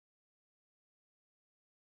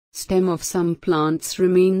Stem of some plants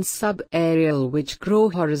remains subaerial, which grow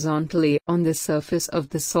horizontally on the surface of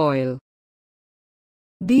the soil.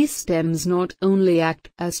 These stems not only act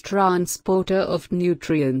as transporter of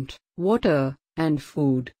nutrient, water, and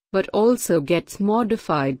food, but also gets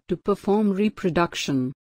modified to perform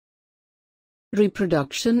reproduction.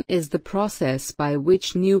 Reproduction is the process by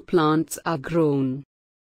which new plants are grown.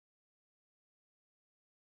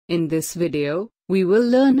 In this video, we will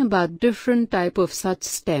learn about different types of such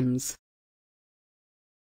stems.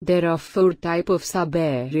 There are 4 types of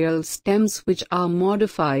subaerial stems which are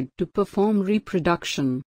modified to perform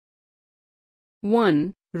reproduction.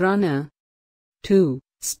 1. Runner. 2.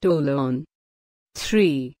 Stolon.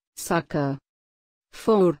 3. Sucker.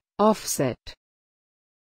 4. Offset.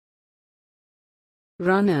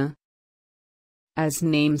 Runner. As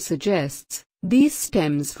name suggests, these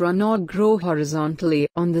stems run or grow horizontally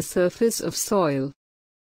on the surface of soil.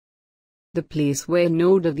 The place where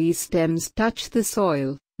node of these stems touch the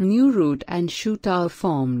soil, new root and shoot are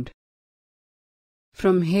formed.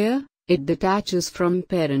 From here, it detaches from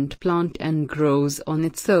parent plant and grows on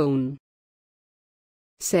its own.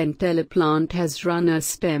 Centella plant has runner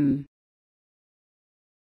stem.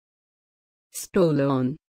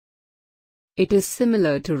 Stolon. It is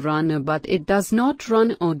similar to runner, but it does not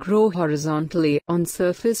run or grow horizontally on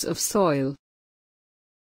surface of soil.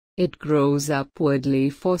 It grows upwardly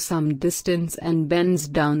for some distance and bends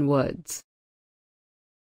downwards.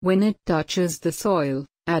 When it touches the soil,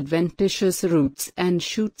 adventitious roots and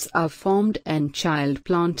shoots are formed and child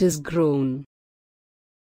plant is grown.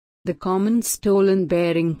 The common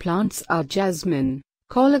stolon-bearing plants are jasmine,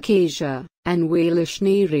 colocasia, and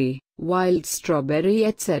Waleschneri, wild strawberry,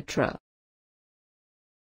 etc.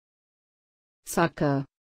 Sucker.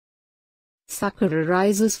 Sucker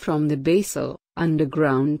arises from the basal,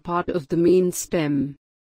 underground part of the main stem.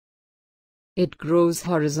 It grows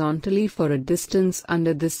horizontally for a distance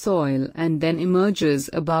under the soil and then emerges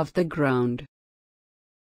above the ground.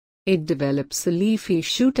 It develops a leafy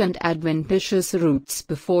shoot and adventitious roots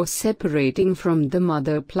before separating from the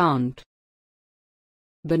mother plant.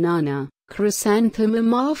 Banana,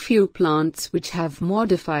 chrysanthemum are few plants which have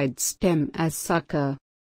modified stem as sucker.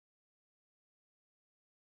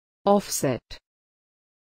 Offset.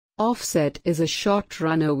 Offset is a short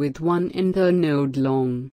runner with one internode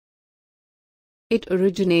long. It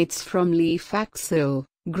originates from leaf axil,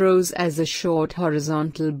 grows as a short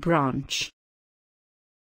horizontal branch.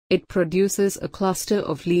 It produces a cluster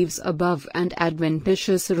of leaves above and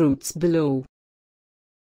adventitious roots below.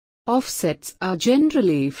 Offsets are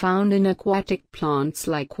generally found in aquatic plants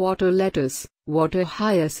like water lettuce, water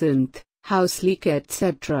hyacinth, house leek,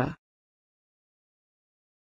 etc.